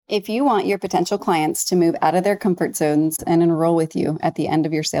If you want your potential clients to move out of their comfort zones and enroll with you at the end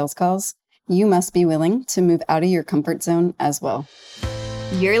of your sales calls, you must be willing to move out of your comfort zone as well.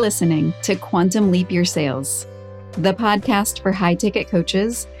 You're listening to Quantum Leap Your Sales, the podcast for high-ticket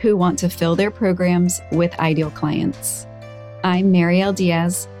coaches who want to fill their programs with ideal clients. I'm Marielle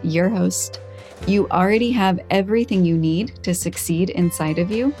Diaz, your host. You already have everything you need to succeed inside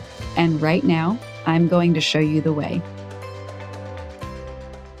of you, and right now, I'm going to show you the way.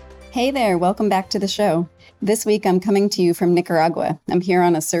 Hey there, welcome back to the show. This week I'm coming to you from Nicaragua. I'm here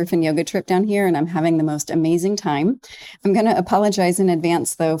on a surf and yoga trip down here and I'm having the most amazing time. I'm going to apologize in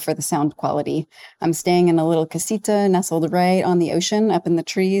advance though for the sound quality. I'm staying in a little casita nestled right on the ocean up in the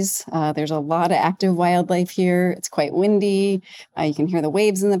trees. There's a lot of active wildlife here. It's quite windy. You can hear the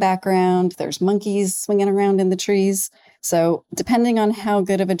waves in the background. There's monkeys swinging around in the trees. So depending on how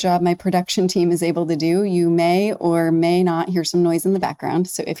good of a job my production team is able to do, you may or may not hear some noise in the background.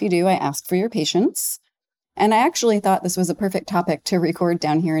 So if you do, I ask for your patience. And I actually thought this was a perfect topic to record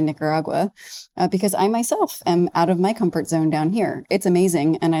down here in Nicaragua because I myself am out of my comfort zone down here. It's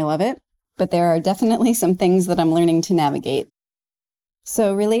amazing and I love it, but there are definitely some things that I'm learning to navigate.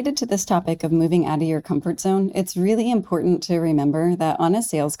 So related to this topic of moving out of your comfort zone, it's really important to remember that on a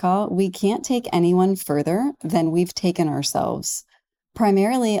sales call, we can't take anyone further than we've taken ourselves.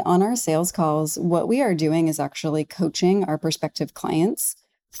 Primarily on our sales calls, what we are doing is actually coaching our prospective clients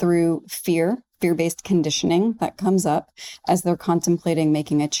through fear-based conditioning that comes up as they're contemplating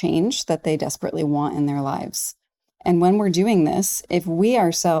making a change that they desperately want in their lives. And when we're doing this, if we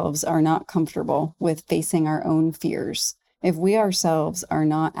ourselves are not comfortable with facing our own fears, if we ourselves are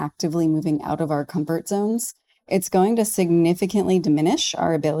not actively moving out of our comfort zones, it's going to significantly diminish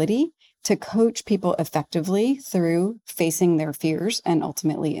our ability to coach people effectively through facing their fears and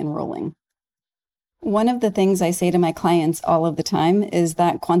ultimately enrolling. One of the things I say to my clients all of the time is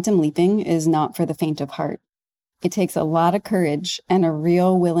that quantum leaping is not for the faint of heart. It takes a lot of courage and a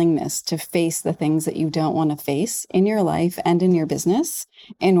real willingness to face the things that you don't want to face in your life and in your business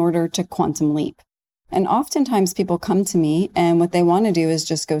in order to quantum leap. And oftentimes people come to me and what they want to do is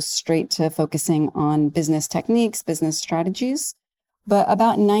just go straight to focusing on business techniques, business strategies. But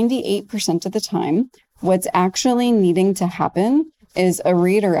about 98% of the time, what's actually needing to happen is a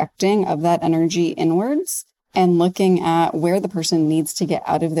redirecting of that energy inwards and looking at where the person needs to get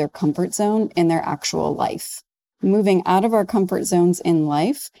out of their comfort zone in their actual life. Moving out of our comfort zones in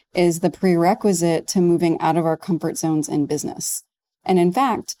life is the prerequisite to moving out of our comfort zones in business. And in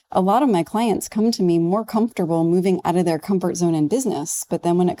fact, a lot of my clients come to me more comfortable moving out of their comfort zone in business. But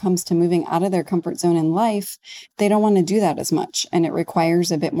then when it comes to moving out of their comfort zone in life, they don't want to do that as much. And it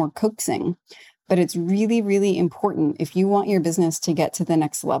requires a bit more coaxing. But it's really, really important if you want your business to get to the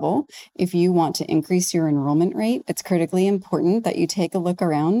next level, if you want to increase your enrollment rate, it's critically important that you take a look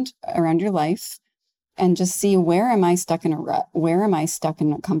around your life and just see where am I stuck in a rut? Where am I stuck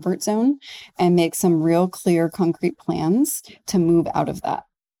in a comfort zone? And make some real clear, concrete plans to move out of that.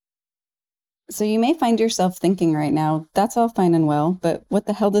 So you may find yourself thinking right now, that's all fine and well, but what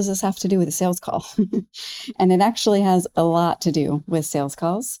the hell does this have to do with a sales call? And it actually has a lot to do with sales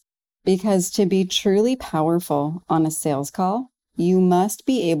calls, because to be truly powerful on a sales call, you must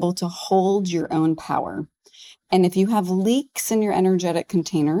be able to hold your own power. And if you have leaks in your energetic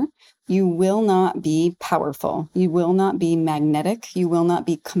container, you will not be powerful. You will not be magnetic. You will not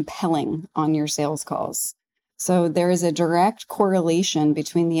be compelling on your sales calls. So there is a direct correlation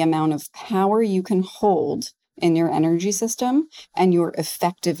between the amount of power you can hold in your energy system and your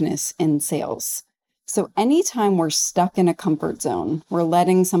effectiveness in sales. So anytime we're stuck in a comfort zone, we're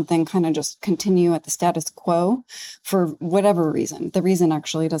letting something kind of just continue at the status quo for whatever reason. The reason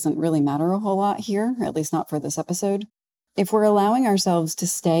actually doesn't really matter a whole lot here, at least not for this episode. If we're allowing ourselves to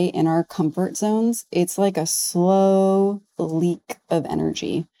stay in our comfort zones, it's like a slow leak of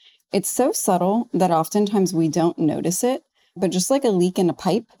energy. It's so subtle that oftentimes we don't notice it, but just like a leak in a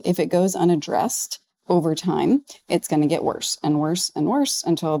pipe, if it goes unaddressed over time, it's going to get worse and worse and worse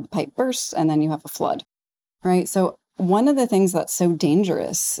until the pipe bursts and then you have a flood, right? So one of the things that's so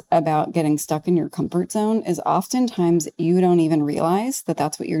dangerous about getting stuck in your comfort zone is oftentimes you don't even realize that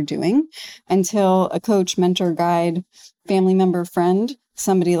that's what you're doing until a coach, mentor, guide, family member, friend,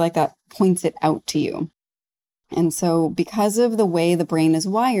 somebody like that points it out to you. And so because of the way the brain is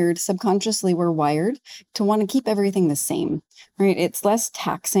wired, subconsciously we're wired to want to keep everything the same, right? It's less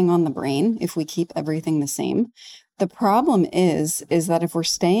taxing on the brain if we keep everything the same. The problem is that if we're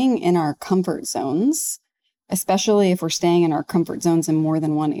staying in our comfort zones, especially if we're staying in our comfort zones in more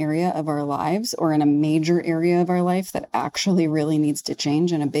than one area of our lives or in a major area of our life that actually really needs to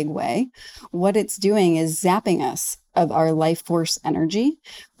change in a big way. What it's doing is zapping us of our life force energy,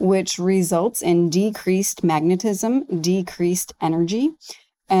 which results in decreased magnetism, decreased energy.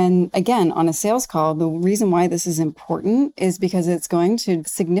 And again, on a sales call, the reason why this is important is because it's going to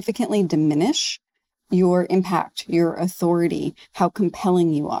significantly diminish your impact, your authority, how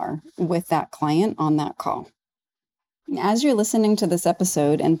compelling you are with that client on that call. As you're listening to this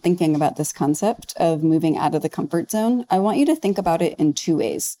episode and thinking about this concept of moving out of the comfort zone, I want you to think about it in two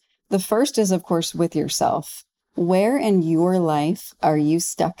ways. The first is, of course, with yourself. Where in your life are you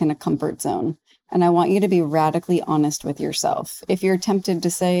stuck in a comfort zone? And I want you to be radically honest with yourself. If you're tempted to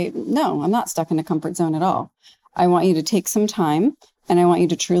say, no, I'm not stuck in a comfort zone at all, I want you to take some time and I want you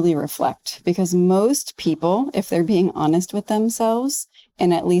to truly reflect, because most people, if they're being honest with themselves,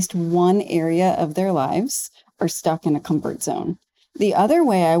 in at least one area of their lives, are stuck in a comfort zone. The other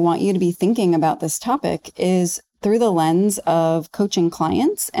way I want you to be thinking about this topic is through the lens of coaching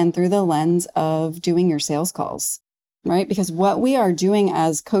clients and through the lens of doing your sales calls, right? Because what we are doing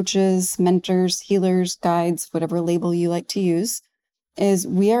as coaches, mentors, healers, guides, whatever label you like to use, is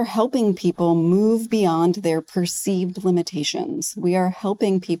we are helping people move beyond their perceived limitations. We are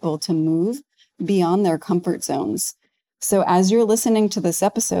helping people to move beyond their comfort zones. So as you're listening to this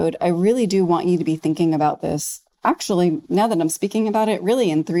episode, I really do want you to be thinking about this. Actually, now that I'm speaking about it, really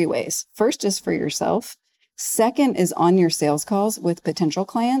in three ways. First is for yourself. Second is on your sales calls with potential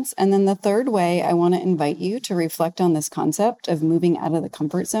clients. And then the third way I want to invite you to reflect on this concept of moving out of the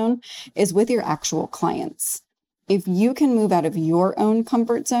comfort zone is with your actual clients. If you can move out of your own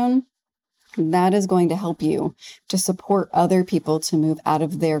comfort zone, that is going to help you to support other people to move out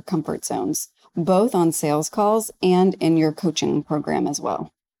of their comfort zones, both on sales calls and in your coaching program as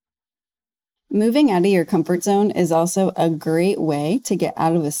well. Moving out of your comfort zone is also a great way to get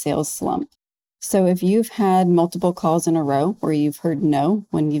out of a sales slump. So if you've had multiple calls in a row where you've heard no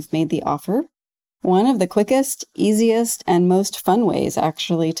when you've made the offer, one of the quickest, easiest, and most fun ways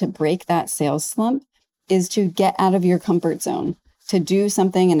actually to break that sales slump is to get out of your comfort zone, to do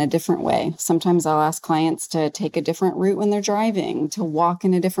something in a different way. Sometimes I'll ask clients to take a different route when they're driving, to walk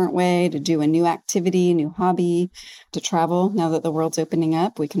in a different way, to do a new activity, new hobby, to travel. Now that the world's opening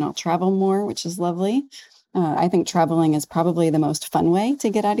up, we can all travel more, which is lovely. I think traveling is probably the most fun way to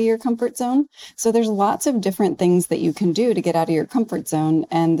get out of your comfort zone. So there's lots of different things that you can do to get out of your comfort zone.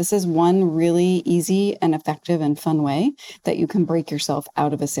 And this is one really easy and effective and fun way that you can break yourself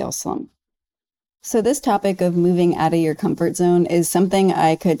out of a sales slump. So this topic of moving out of your comfort zone is something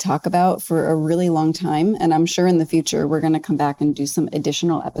I could talk about for a really long time. And I'm sure in the future, we're going to come back and do some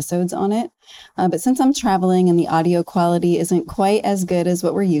additional episodes on it. But since I'm traveling and the audio quality isn't quite as good as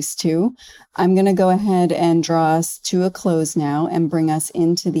what we're used to, I'm going to go ahead and draw us to a close now and bring us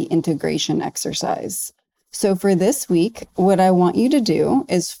into the integration exercise. So for this week, what I want you to do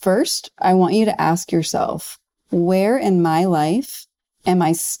is first, I want you to ask yourself, where in my life am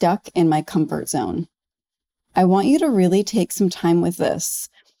I stuck in my comfort zone? I want you to really take some time with this.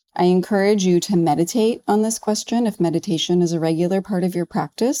 I encourage you to meditate on this question if meditation is a regular part of your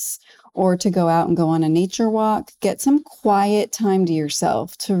practice, or to go out and go on a nature walk. Get some quiet time to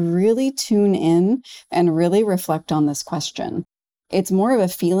yourself to really tune in and really reflect on this question. It's more of a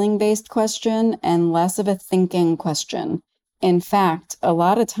feeling-based question and less of a thinking question. In fact, a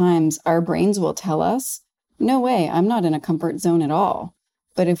lot of times our brains will tell us, no way, I'm not in a comfort zone at all.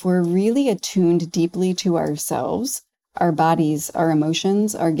 But if we're really attuned deeply to ourselves, our bodies, our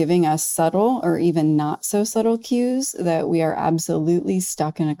emotions are giving us subtle or even not so subtle cues that we are absolutely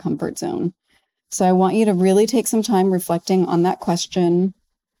stuck in a comfort zone. So I want you to really take some time reflecting on that question,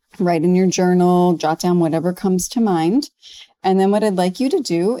 write in your journal, jot down whatever comes to mind. And then what I'd like you to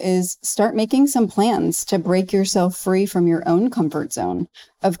do is start making some plans to break yourself free from your own comfort zone.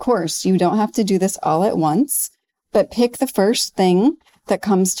 Of course, you don't have to do this all at once, but pick the first thing that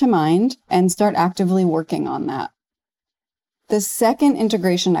comes to mind and start actively working on that. The second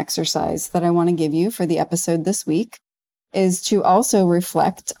integration exercise that I want to give you for the episode this week is to also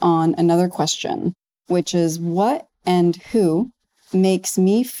reflect on another question, which is what and who makes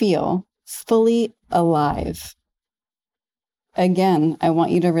me feel fully alive? Again, I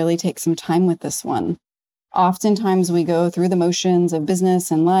want you to really take some time with this one. Oftentimes we go through the motions of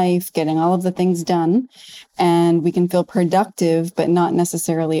business and life, getting all of the things done, and we can feel productive, but not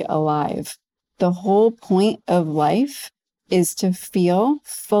necessarily alive. The whole point of life is to feel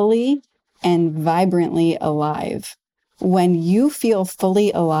fully and vibrantly alive. When you feel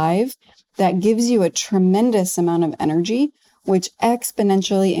fully alive, that gives you a tremendous amount of energy, which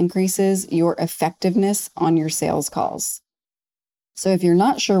exponentially increases your effectiveness on your sales calls. So if you're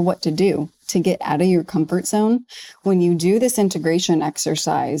not sure what to do to get out of your comfort zone, when you do this integration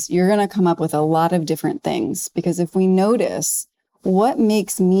exercise, you're going to come up with a lot of different things. Because if we notice what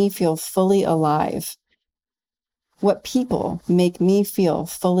makes me feel fully alive, what people make me feel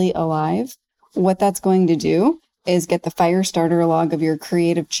fully alive, what that's going to do is get the fire starter log of your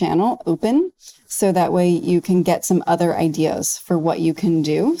creative channel open, so that way you can get some other ideas for what you can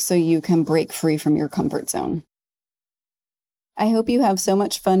do so you can break free from your comfort zone. I hope you have so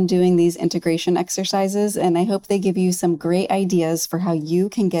much fun doing these integration exercises, and I hope they give you some great ideas for how you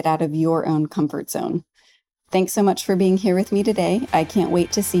can get out of your own comfort zone. Thanks so much for being here with me today. I can't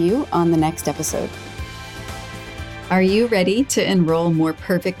wait to see you on the next episode. Are you ready to enroll more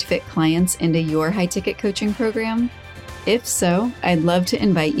perfect fit clients into your high-ticket coaching program? If so, I'd love to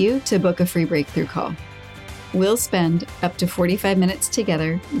invite you to book a free breakthrough call. We'll spend up to 45 minutes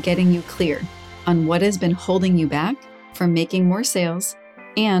together getting you clear on what has been holding you back from making more sales,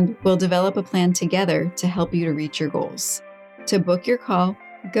 and we'll develop a plan together to help you to reach your goals. To book your call,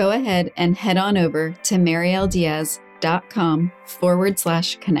 go ahead and head on over to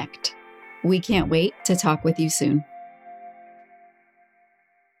marieldiaz.com/connect. We can't wait to talk with you soon.